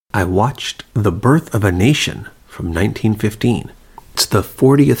I watched The Birth of a Nation from 1915. It's the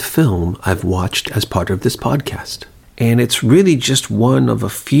 40th film I've watched as part of this podcast. And it's really just one of a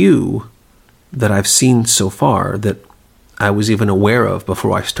few that I've seen so far that I was even aware of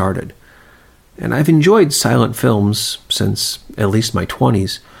before I started. And I've enjoyed silent films since at least my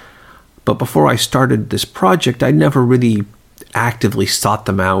 20s. But before I started this project, I'd never really actively sought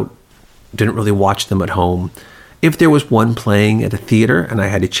them out, didn't really watch them at home. If there was one playing at a theater and I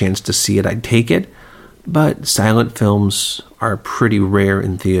had a chance to see it, I'd take it. But silent films are pretty rare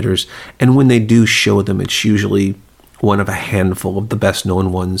in theaters, and when they do show them, it's usually one of a handful of the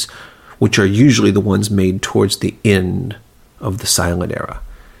best-known ones, which are usually the ones made towards the end of the silent era.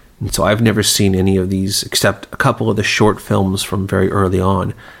 And so I've never seen any of these, except a couple of the short films from very early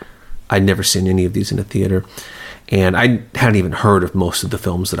on. I'd never seen any of these in a theater, and I hadn't even heard of most of the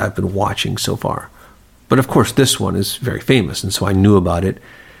films that I've been watching so far. But of course, this one is very famous, and so I knew about it,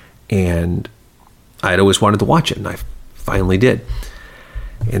 and I'd always wanted to watch it, and I finally did.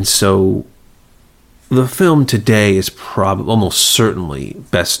 And so the film today is probably almost certainly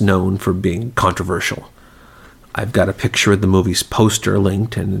best known for being controversial. I've got a picture of the movie's poster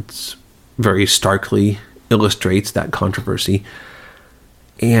linked, and it's very starkly illustrates that controversy.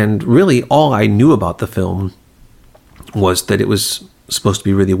 And really, all I knew about the film was that it was supposed to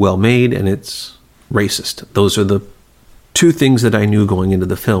be really well made, and it's racist. Those are the two things that I knew going into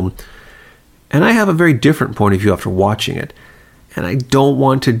the film. And I have a very different point of view after watching it. And I don't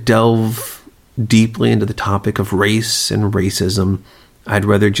want to delve deeply into the topic of race and racism. I'd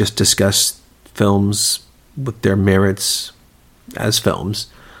rather just discuss films with their merits as films.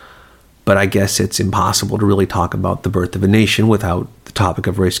 But I guess it's impossible to really talk about The Birth of a Nation without the topic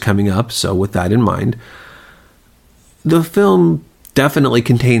of race coming up. So with that in mind, the film definitely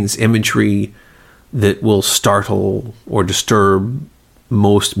contains imagery that will startle or disturb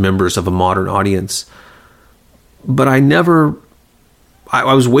most members of a modern audience. But I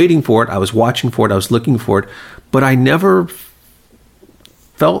was waiting for it, I was watching for it, I was looking for it, but I never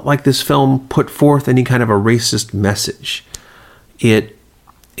felt like this film put forth any kind of a racist message.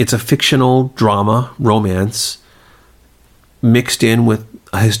 It's a fictional drama, romance, mixed in with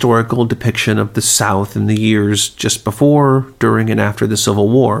a historical depiction of the South in the years just before, during, and after the Civil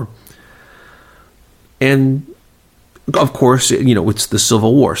War. And of course, it's the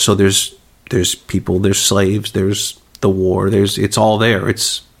Civil War. So there's people, there's slaves, there's the war, it's all there.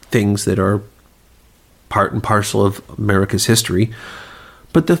 It's things that are part and parcel of America's history.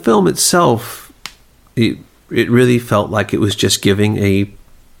 But the film itself, it really felt like it was just giving a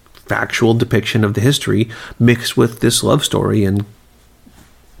factual depiction of the history mixed with this love story, and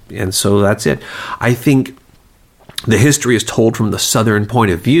so that's it. I think the history is told from the Southern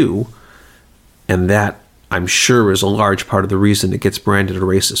point of view, and that, I'm sure, is a large part of the reason it gets branded a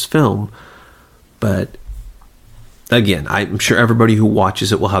racist film. But again, I'm sure everybody who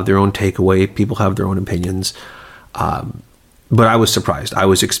watches it will have their own takeaway. People have their own opinions. But I was surprised. I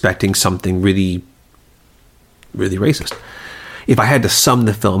was expecting something really, really racist. If I had to sum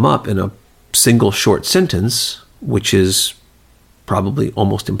the film up in a single short sentence, which is probably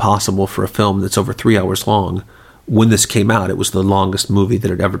almost impossible for a film that's over 3 hours long, when this came out, it was the longest movie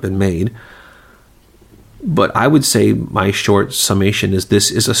that had ever been made. But I would say my short summation is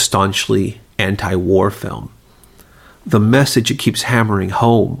this is a staunchly anti-war film. The message it keeps hammering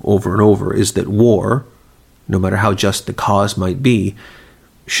home over and over is that war, no matter how just the cause might be,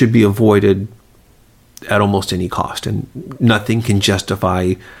 should be avoided at almost any cost. And nothing can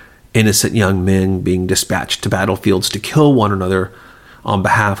justify innocent young men being dispatched to battlefields to kill one another on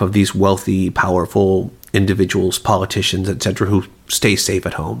behalf of these wealthy, powerful individuals, politicians, etc., who stay safe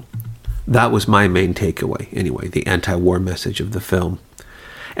at home. That was my main takeaway, anyway, the anti-war message of the film.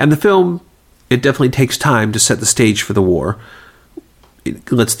 And the film, it definitely takes time to set the stage for the war.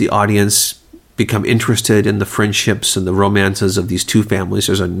 It lets the audience become interested in the friendships and the romances of these two families.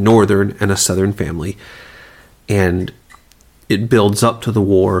 There's a northern and a southern family. And it builds up to the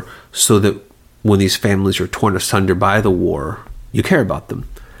war so that when these families are torn asunder by the war, you care about them.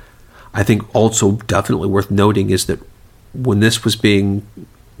 I think also definitely worth noting is that when this was being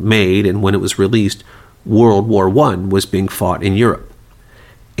made and when it was released, World War I was being fought in Europe.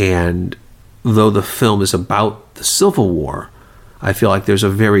 And though the film is about the Civil War, I feel like there's a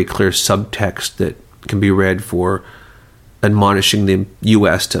very clear subtext that can be read for admonishing the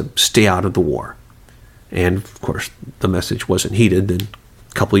U.S. to stay out of the war. And, of course, the message wasn't heeded. Then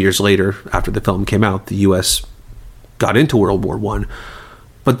a couple of years later, after the film came out, the U.S. got into World War I.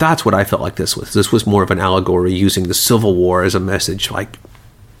 But that's what I felt like this was. This was more of an allegory using the Civil War as a message, like,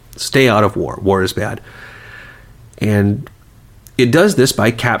 stay out of war. War is bad. And it does this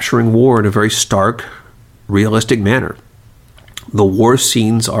by capturing war in a very stark, realistic manner. The war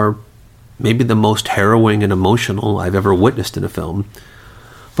scenes are maybe the most harrowing and emotional I've ever witnessed in a film.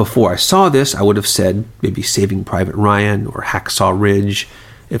 Before I saw this, I would have said maybe Saving Private Ryan or Hacksaw Ridge,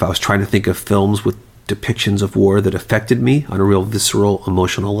 if I was trying to think of films with depictions of war that affected me on a real visceral,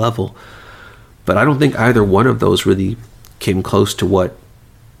 emotional level. But I don't think either one of those really came close to what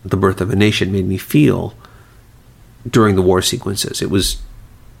The Birth of a Nation made me feel during the war sequences. It was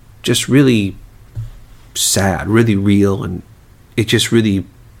just really sad, really real, and it just really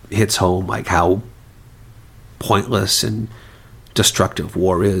hits home like how pointless and destructive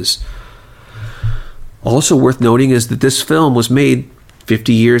war is. Also worth noting is that this film was made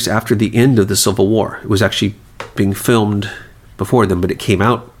 50 years after the end of the Civil War. It was actually being filmed before then, but it came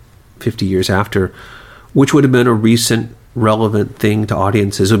out 50 years after, which would have been a recent, relevant thing to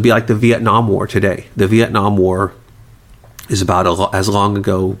audiences. It would be like the Vietnam War today. The Vietnam War is about as long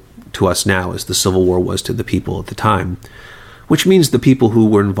ago to us now as the Civil War was to the people at the time, which means the people who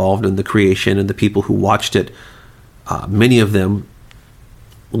were involved in the creation and the people who watched it, many of them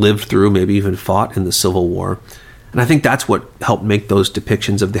lived through, maybe even fought in the Civil War. And I think that's what helped make those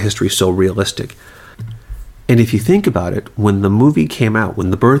depictions of the history so realistic. And if you think about it, when the movie came out,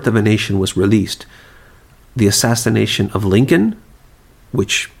 when The Birth of a Nation was released, the assassination of Lincoln,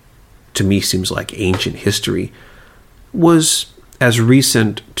 which to me seems like ancient history, was as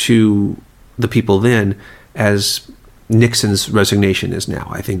recent to the people then as Nixon's resignation is now.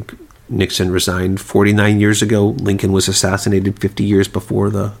 I think Nixon resigned 49 years ago. Lincoln was assassinated 50 years before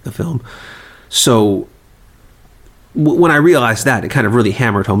the film. So when I realized that, it kind of really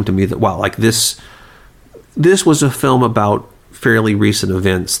hammered home to me that, wow, like this was a film about fairly recent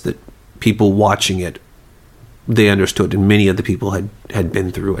events that people watching it, they understood, and many of the people had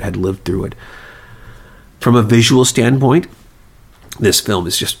been through it, had lived through it. From a visual standpoint, this film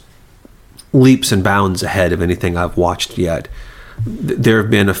is just leaps and bounds ahead of anything I've watched yet. There have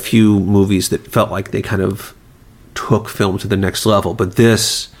been a few movies that felt like they kind of took film to the next level, but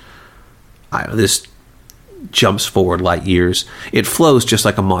this jumps forward light years. It flows just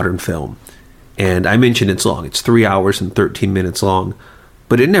like a modern film. And I mentioned it's long. It's 3 hours and 13 minutes long,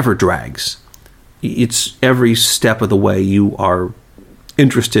 but it never drags. It's every step of the way you are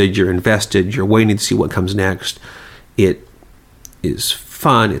interested, you're invested, you're waiting to see what comes next. It is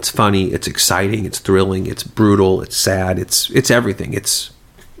fun, it's funny, it's exciting, it's thrilling, it's brutal, it's sad, it's everything. It's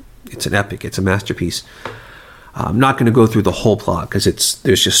an epic, it's a masterpiece. I'm not going to go through the whole plot because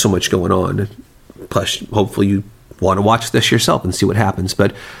there's just so much going on. Plus, hopefully you want to watch this yourself and see what happens.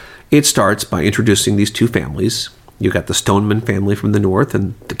 But it starts by introducing these two families. You got the Stoneman family from the north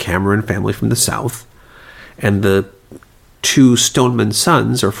and the Cameron family from the south. And the two Stoneman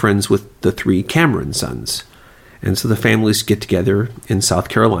sons are friends with the three Cameron sons. And so the families get together in South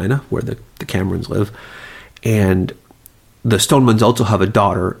Carolina, where the Camerons live. And the Stonemans also have a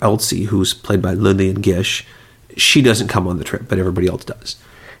daughter, Elsie, who's played by Lillian Gish. She doesn't come on the trip, but everybody else does.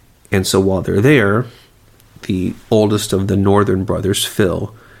 And so while they're there, the oldest of the northern brothers,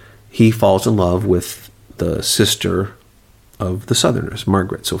 Phil, he falls in love with the sister of the southerners,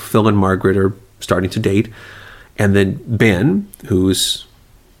 Margaret. So Phil and Margaret are starting to date. And then Ben, who's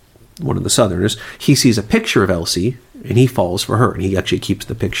one of the southerners, he sees a picture of Elsie and he falls for her, and he actually keeps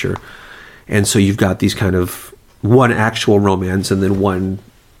the picture. And so you've got these kind of one actual romance and then one,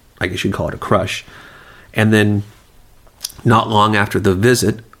 I guess you'd call it a crush. And then not long after the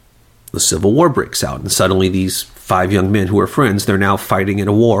visit, the Civil War breaks out, and suddenly these 5 young men who are friends, they're now fighting in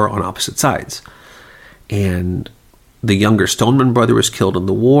a war on opposite sides. And the younger Stoneman brother is killed in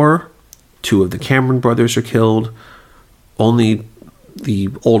the war. 2 of the Cameron brothers are killed. Only the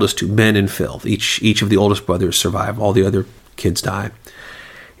oldest two, Ben and Phil, each of the oldest brothers survive. All the other kids die.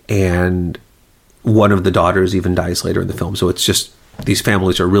 And one of the daughters even dies later in the film. So it's just, these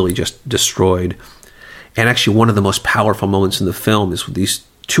families are really just destroyed. And actually one of the most powerful moments in the film is with these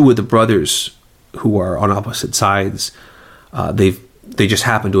 2 of the brothers who are on opposite sides. They just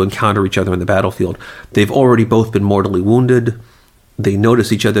happen to encounter each other on the battlefield. They've already both been mortally wounded. They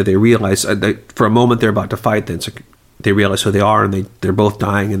notice each other. They realize for a moment they're about to fight. Then they realize who they are, and they're both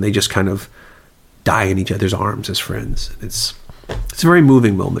dying, and they just kind of die in each other's arms as friends. It's a very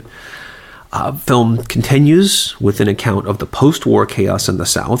moving moment. Film continues with an account of the post-war chaos in the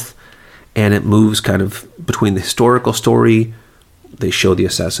South, and it moves kind of between the historical story. They show the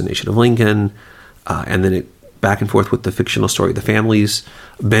assassination of Lincoln, and then it back and forth with the fictional story of the families.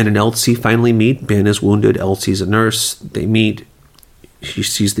 Ben and Elsie finally meet. Ben is wounded. Elsie's a nurse. They meet. She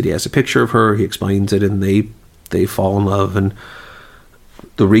sees that he has a picture of her. He explains it, and they fall in love, and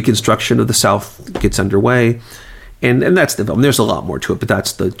the reconstruction of the South gets underway. And that's the film. There's a lot more to it, but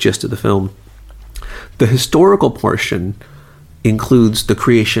that's the gist of the film. The historical portion includes the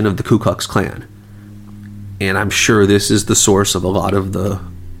creation of the Ku Klux Klan. And I'm sure this is the source of a lot of the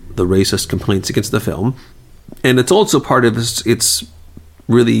racist complaints against the film. And it's also part of its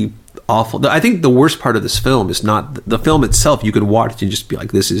really awful. I think the worst part of this film is not the film itself. You could watch it and just be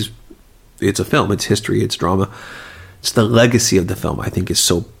like, it's a film, it's history, it's drama. It's the legacy of the film, I think, is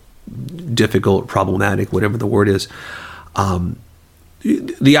so difficult, problematic, whatever the word is.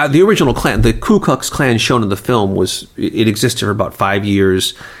 The original Klan, the Ku Klux Klan shown in the film, it existed for about 5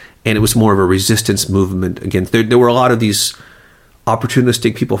 years, and it was more of a resistance movement against. There were a lot of these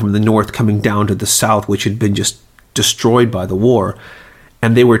opportunistic people from the North coming down to the South, which had been just destroyed by the war,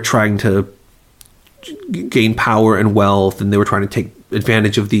 and they were trying to gain power and wealth, and they were trying to take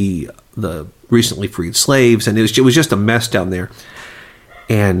advantage of the recently freed slaves, and it was just a mess down there.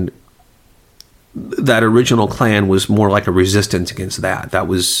 And that original Klan was more like a resistance against that. That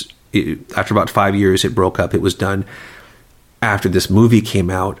was, after about 5 years, it broke up. It was done. After this movie came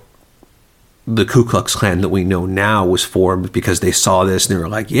out, the Ku Klux Klan that we know now was formed because they saw this and they were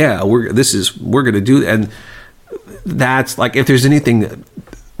like, yeah, we're going to do. And that's like, if there's anything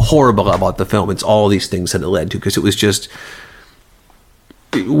horrible about the film, it's all these things that it led to, because it was just,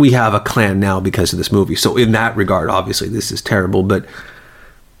 we have a Klan now because of this movie. So in that regard, obviously this is terrible, but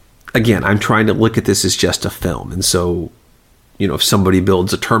again, I'm trying to look at this as just a film. And so, if somebody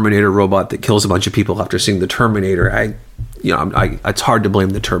builds a Terminator robot that kills a bunch of people after seeing the Terminator, it's hard to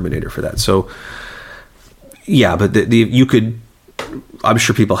blame the Terminator for that. So, yeah, but you could, I'm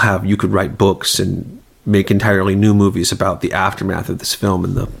sure you could write books and make entirely new movies about the aftermath of this film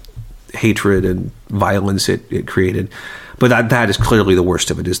and the hatred and violence it created. But that is clearly the worst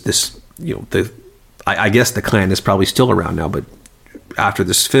of it, is this, I guess the Klan is probably still around now, but after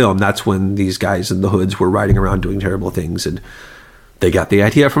this film, that's when these guys in the hoods were riding around doing terrible things, and they got the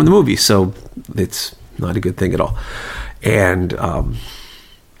idea from the movie. So it's not a good thing at all. And,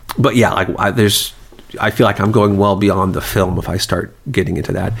 but yeah, I feel like I'm going well beyond the film if I start getting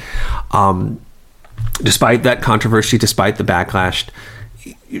into that. Despite that controversy, despite the backlash,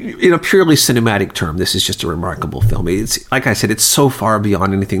 in a purely cinematic term, this is just a remarkable film. It's, like I said, it's so far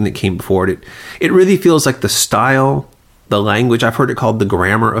beyond anything that came before it. It really feels like the style, the language, I've heard it called the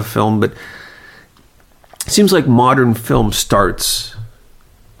grammar of film, but it seems like modern film starts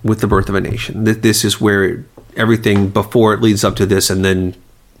with The Birth of a Nation. This is where everything before it leads up to this, and then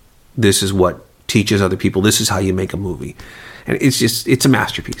this is what teaches other people. This is how you make a movie. And it's a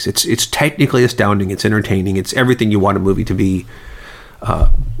masterpiece. It's technically astounding. It's entertaining. It's everything you want a movie to be,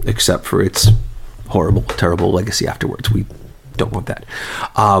 except for its horrible, terrible legacy afterwards. We don't want that.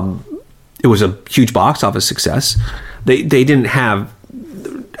 It was a huge box office success. They didn't have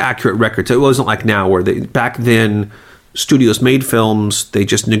accurate records. It wasn't like now where back then studios made films, they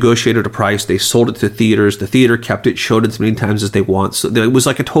just negotiated a price, they sold it to theaters, the theater kept it, showed it as many times as they want. So it was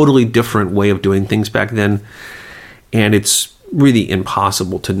like a totally different way of doing things back then. And it's really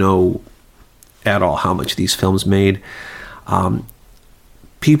impossible to know at all how much these films made.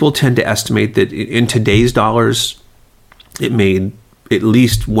 People tend to estimate that in today's dollars, it made at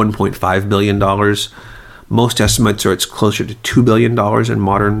least $1.5 billion. Most estimates are it's closer to $2 billion in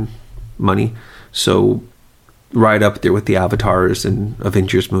modern money. So right up there with the Avatars and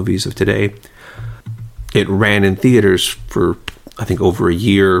Avengers movies of today. It ran in theaters for, I think, over a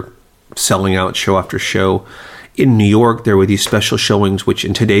year, selling out show after show. In New York, there were these special showings, which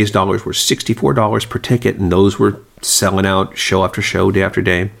in today's dollars were $64 per ticket, and those were selling out show after show, day after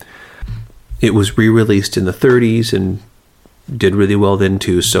day. It was re-released in the 30s and did really well then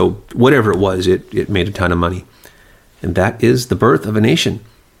too. So whatever it was, it made a ton of money. And that is The Birth of a Nation.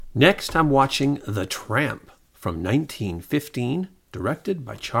 Next, I'm watching The Tramp from 1915, directed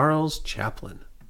by Charles Chaplin.